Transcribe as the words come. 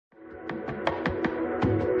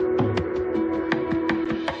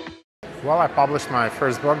Well, I published my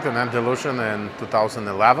first book, The Net Delusion, in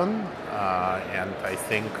 2011, and I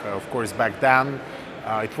think, of course, back then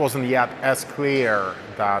it wasn't yet as clear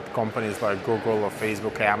that companies like Google or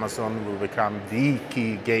Facebook, Amazon will become the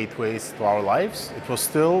key gateways to our lives. It was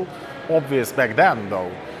still obvious back then,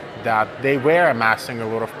 though, that they were amassing a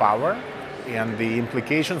lot of power, and the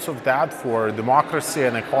implications of that for democracy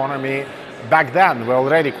and economy back then were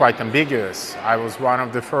already quite ambiguous. I was one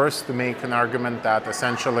of the first to make an argument that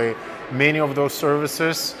essentially many of those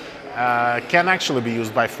services can actually be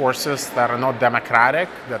used by forces that are not democratic,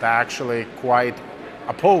 that are actually quite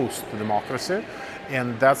opposed to democracy.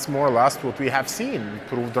 And that's more or less what we have seen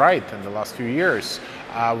proved right in the last few years.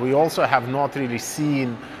 We also have not really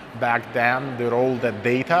seen back then the role that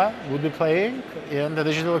data would be playing in the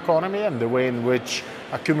digital economy and the way in which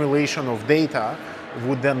accumulation of data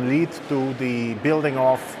would then lead to the building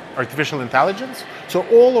of artificial intelligence. So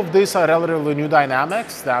all of these are relatively new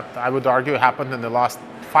dynamics that I would argue happened in the last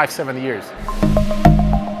 5-7 years.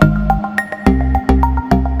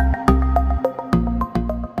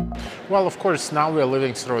 Well, of course, now we are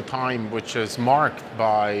living through a time which is marked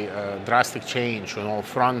by drastic change on all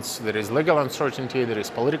fronts. There is legal uncertainty, there is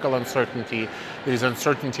political uncertainty, there is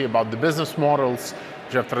uncertainty about the business models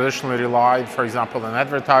which have traditionally relied, for example, on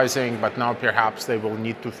advertising, but now perhaps they will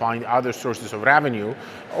need to find other sources of revenue,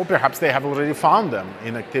 or perhaps they have already found them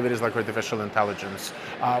in activities like artificial intelligence.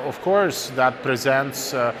 Of course, that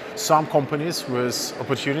presents some companies with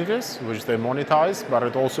opportunities which they monetize, but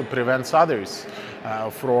it also prevents others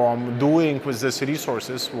from doing with these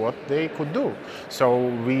resources what they could do. So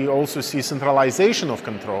we also see centralization of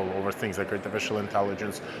control over things like artificial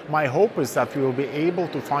intelligence. My hope is that we will be able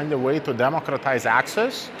to find a way to democratize access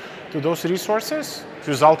to those resources,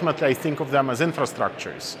 because ultimately I think of them as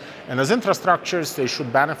infrastructures. And as infrastructures, they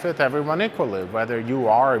should benefit everyone equally. Whether you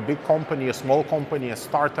are a big company, a small company, a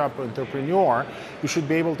startup, entrepreneur, you should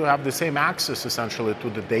be able to have the same access essentially to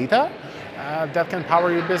the data that can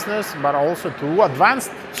power your business, but also to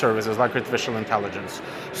advanced services like artificial intelligence.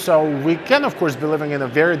 So we can, of course, be living in a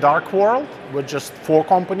very dark world where just 4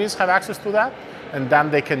 companies have access to that, and then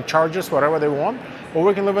they can charge us whatever they want. Or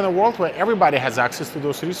we can live in a world where everybody has access to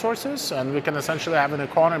those resources, and we can essentially have an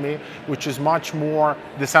economy which is much more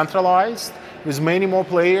decentralized, with many more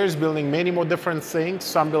players building many more different things,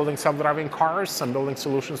 some building self-driving cars, some building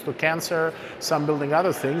solutions to cancer, some building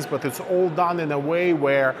other things, but it's all done in a way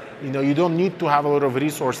where you don't need to have a lot of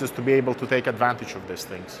resources to be able to take advantage of these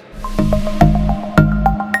things.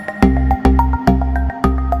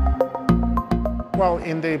 Well,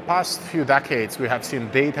 in the past few decades, we have seen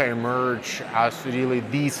data emerge as really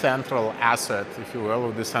the central asset, if you will,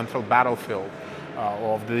 or the central battlefield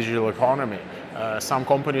of the digital economy. Some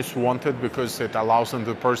companies want it because it allows them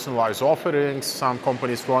to personalize offerings. Some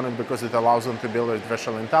companies want it because it allows them to build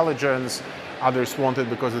artificial intelligence. Others want it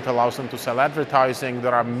because it allows them to sell advertising.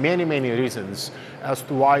 There are many, many reasons as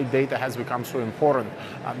to why data has become so important.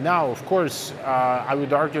 Now, of course, I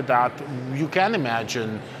would argue that you can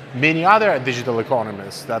imagine many other digital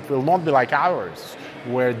economies that will not be like ours,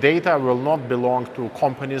 where data will not belong to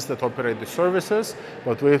companies that operate the services,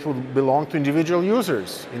 but it will belong to individual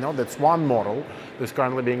users. That's one model that's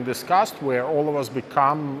currently being discussed, where all of us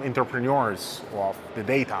become entrepreneurs of the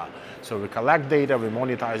data. So we collect data, we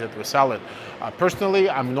monetize it, we sell it. Personally,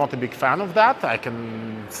 I'm not a big fan of that. I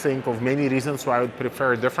can think of many reasons why I would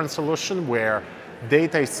prefer a different solution, where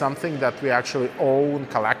data is something that we actually own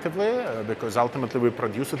collectively, because ultimately we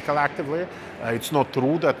produce it collectively. It's not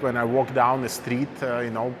true that when I walk down the street,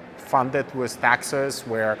 funded with taxes,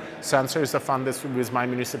 where sensors are funded with my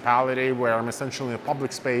municipality, where I'm essentially in a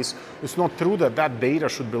public space, it's not true that that data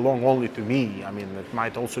should belong only to me. I mean, it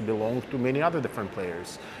might also belong to many other different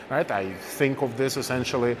players, right? I think of this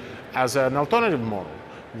essentially as an alternative model,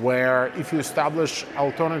 where if you establish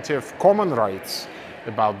alternative common rights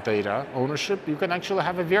about data ownership, you can actually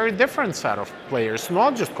have a very different set of players,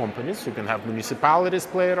 not just companies. You can have municipalities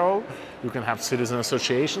play a role, you can have citizen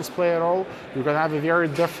associations play a role, you can have a very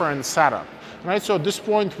different setup, right? So at this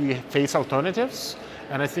point we face alternatives,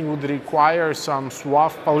 and I think it would require some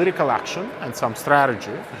suave political action and some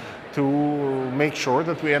strategy to make sure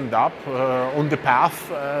that we end up on the path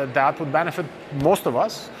that would benefit most of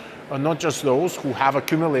us, not just those who have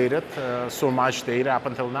accumulated so much data up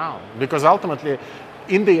until now. Because ultimately,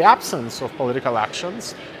 in the absence of political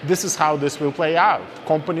actions, this is how this will play out.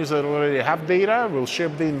 Companies that already have data will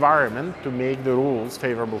shape the environment to make the rules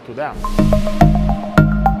favorable to them.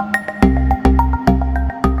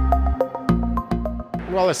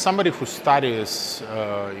 Well, as somebody who studies,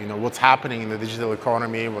 what's happening in the digital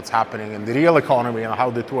economy, what's happening in the real economy, and how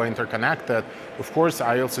the two are interconnected, of course,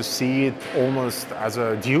 I also see it almost as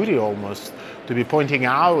a duty, almost, to be pointing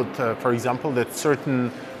out, for example, that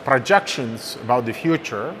certain projections about the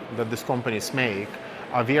future that these companies make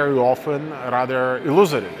are very often rather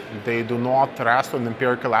illusory. They do not rest on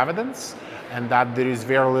empirical evidence, and that there is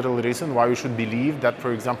very little reason why we should believe that,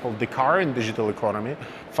 for example, the current digital economy,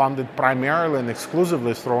 funded primarily and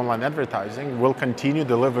exclusively through online advertising, will continue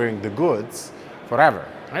delivering the goods forever,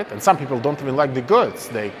 right? And some people don't even like the goods.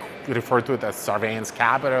 They refer to it as surveillance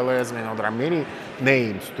capitalism. There are many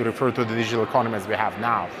names to refer to the digital economy as we have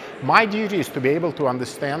now. My duty is to be able to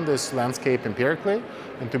understand this landscape empirically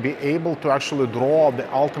and to be able to actually draw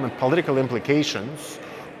the ultimate political implications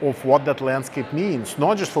of what that landscape means,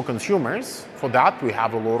 not just for consumers. For that, we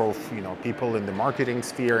have a lot of people in the marketing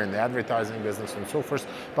sphere, in the advertising business and so forth,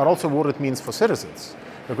 but also what it means for citizens.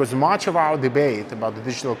 Because much of our debate about the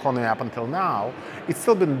digital economy up until now, it's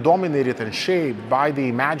still been dominated and shaped by the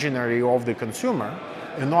imaginary of the consumer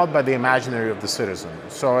and not by the imaginary of the citizen.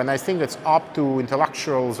 And I think it's up to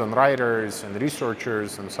intellectuals and writers and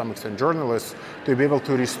researchers and to some extent journalists to be able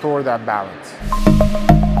to restore that balance.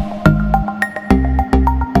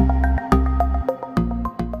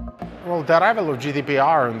 Well, the arrival of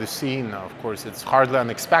GDPR on the scene, of course, it's hardly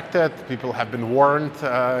unexpected. People have been warned.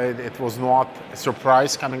 It was not a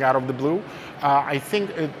surprise coming out of the blue. I think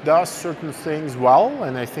it does certain things well,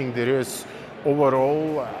 and I think there is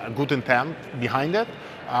overall a good intent behind it.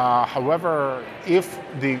 However, if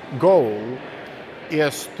the goal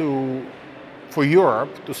is for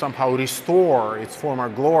Europe to somehow restore its former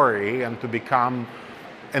glory and to become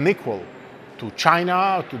an equal to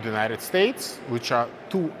China, to the United States, which are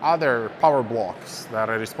two other power blocks that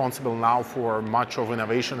are responsible now for much of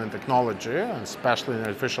innovation and technology, and especially in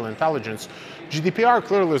artificial intelligence, GDPR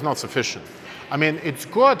clearly is not sufficient. It's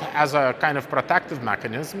good as a kind of protective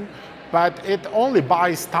mechanism, but it only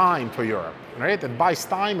buys time for Europe, right? It buys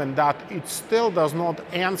time, and that it still does not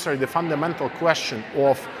answer the fundamental question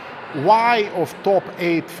of why of top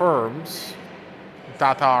 8 firms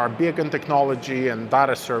that are big in technology and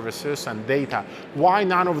data services and data, why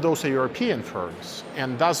none of those are European firms?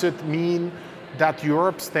 And does it mean that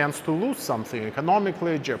Europe stands to lose something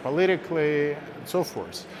economically, geopolitically, and so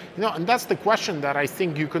forth? And that's the question that I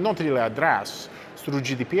think you cannot really address through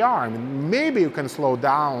GDPR. Maybe you can slow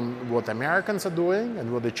down what Americans are doing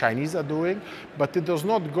and what the Chinese are doing, but it does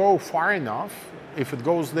not go far enough, if it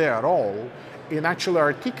goes there at all, in actually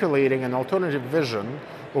articulating an alternative vision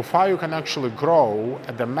of how you can actually grow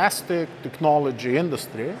a domestic technology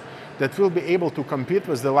industry that will be able to compete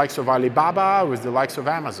with the likes of Alibaba, with the likes of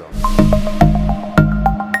Amazon.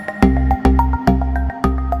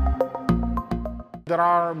 There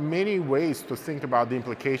are many ways to think about the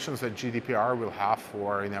implications that GDPR will have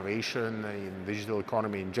for innovation in the digital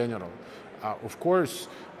economy in general. Of course,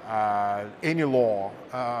 any law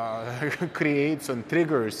creates and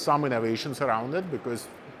triggers some innovations around it because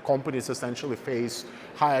companies essentially face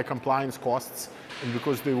higher compliance costs, and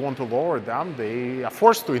because they want to lower them, they are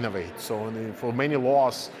forced to innovate. So for many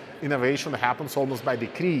laws, innovation happens almost by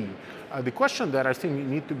decree. The question that I think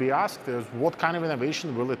need to be asked is, what kind of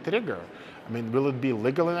innovation will it trigger? Will it be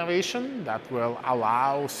legal innovation that will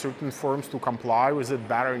allow certain firms to comply with it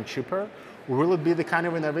better and cheaper? Or will it be the kind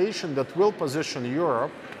of innovation that will position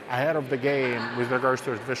Europe ahead of the game with regards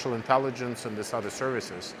to artificial intelligence and these other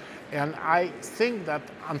services? And I think that,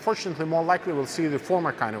 unfortunately, more likely we'll see the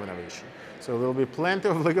former kind of innovation. So there will be plenty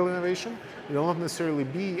of legal innovation. It will not necessarily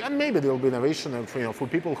be, and maybe there will be innovation for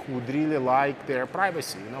people who would really like their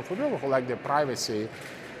privacy. For people who like their privacy,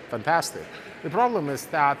 fantastic. The problem is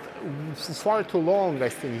that for far too long, I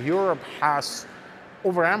think Europe has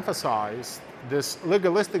overemphasized this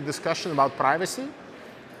legalistic discussion about privacy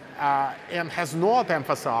and has not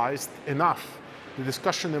emphasized enough the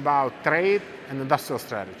discussion about trade and industrial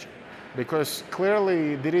strategy. Because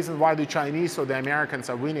clearly the reason why the Chinese or the Americans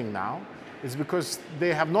are winning now is because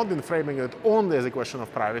they have not been framing it only as a question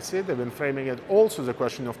of privacy, they've been framing it also as a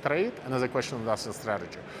question of trade and as a question of industrial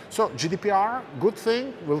strategy. So GDPR, good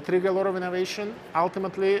thing, will trigger a lot of innovation.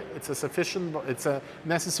 Ultimately, it's a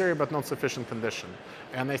necessary but not sufficient condition.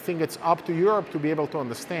 And I think it's up to Europe to be able to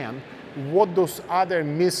understand what those other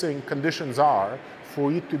missing conditions are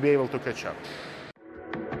for it to be able to catch up.